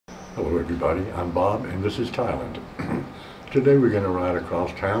Hello everybody, I'm Bob and this is Thailand. Today we're going to ride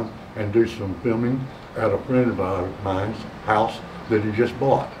across town and do some filming at a friend of mine's house that he just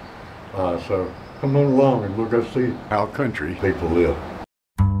bought. So come on along and we'll go see how country people live.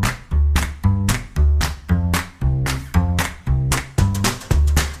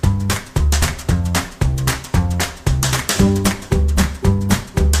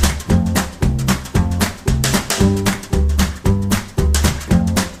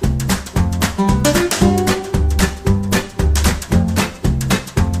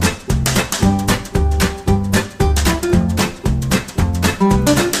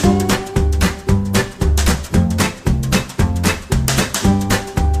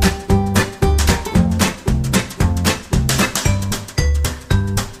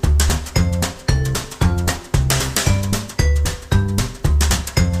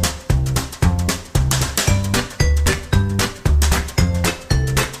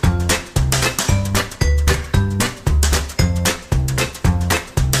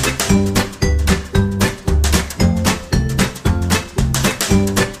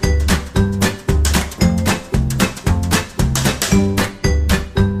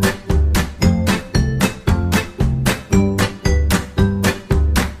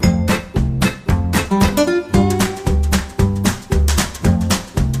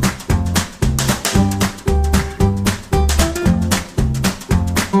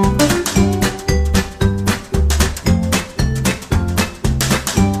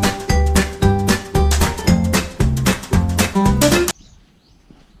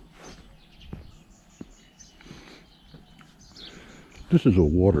 This is a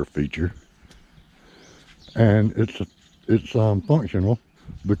water feature, and it's functional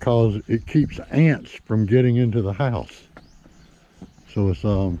because it keeps ants from getting into the house. So it's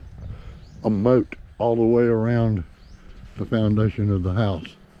a moat all the way around the foundation of the house.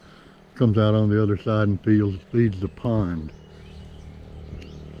 Comes out on the other side and feeds the pond.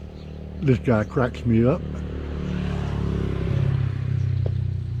 This guy cracks me up.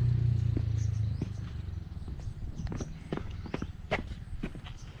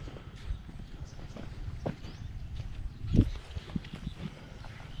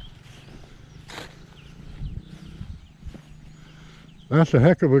 That's a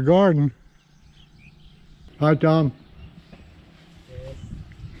heck of a garden. Hi, Tom.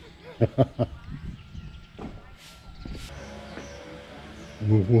 Yes.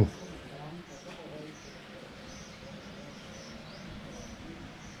 Woof, woof.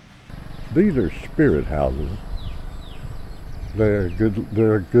 These are spirit houses. They're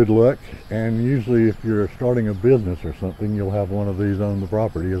good luck, and usually if you're starting a business or something, you'll have one of these on the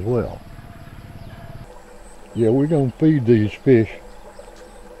property as well. Yeah, we're gonna feed these fish.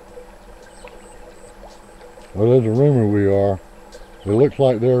 Well, there's a rumor we are. It looks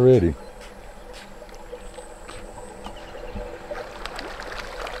like they're ready.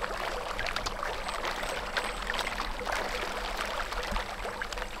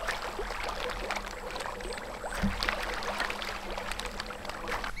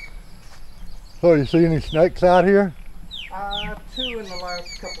 So you see any snakes out here? 2 in the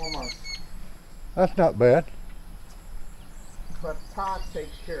last couple of months. That's not bad. But Todd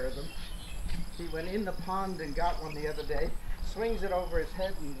takes care of them. He went in the pond and got one the other day, swings it over his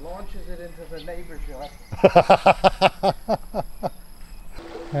head and launches it into the neighbor's yard.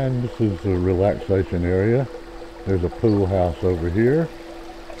 And this is the relaxation area. There's a pool house over here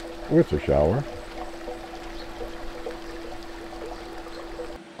with a shower.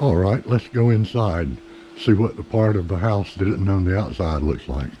 All right, let's go inside, see what the part of the house that isn't on the outside looks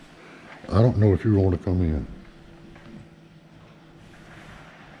like. I don't know if you want to come in.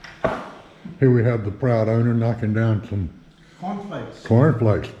 Here we have the proud owner knocking down some Cornflakes.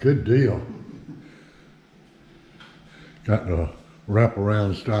 cornflakes. Good deal. Got the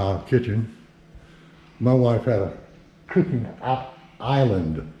wraparound style kitchen. My wife had a cooking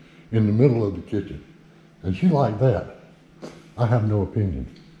island in the middle of the kitchen, and she liked that. I have no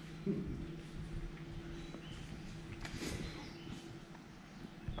opinion.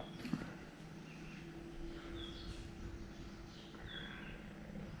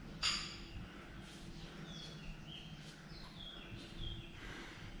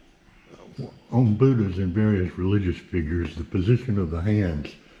 On Buddhas and various religious figures, the position of the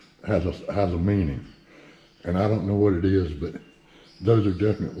hands has a meaning. And I don't know what it is, but those are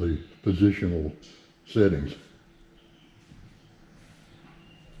definitely positional settings.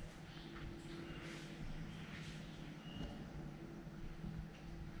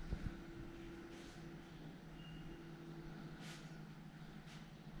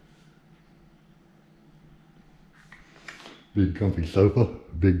 Big comfy sofa,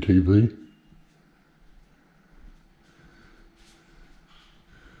 big TV.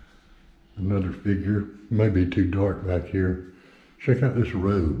 Another figure, maybe too dark back here. Check out this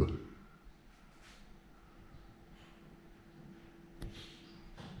robe.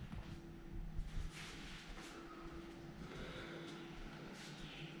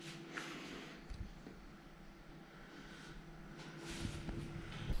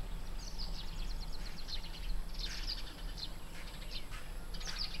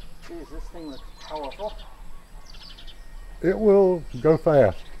 Geez, this thing looks powerful. It will go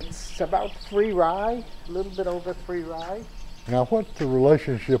fast. It's about 3 rye, a little bit over 3 rye. Now, what's the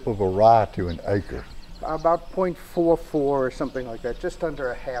relationship of a rye to an acre? About 0.44 or something like that, just under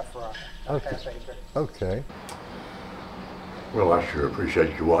a half rye, Okay. half acre. Okay. Well, I sure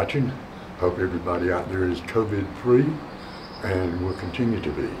appreciate you watching. Hope everybody out there is COVID-free and will continue to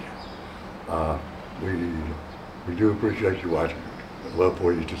be. We do appreciate you watching. I'd love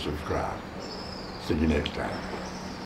for you to subscribe. See you next time.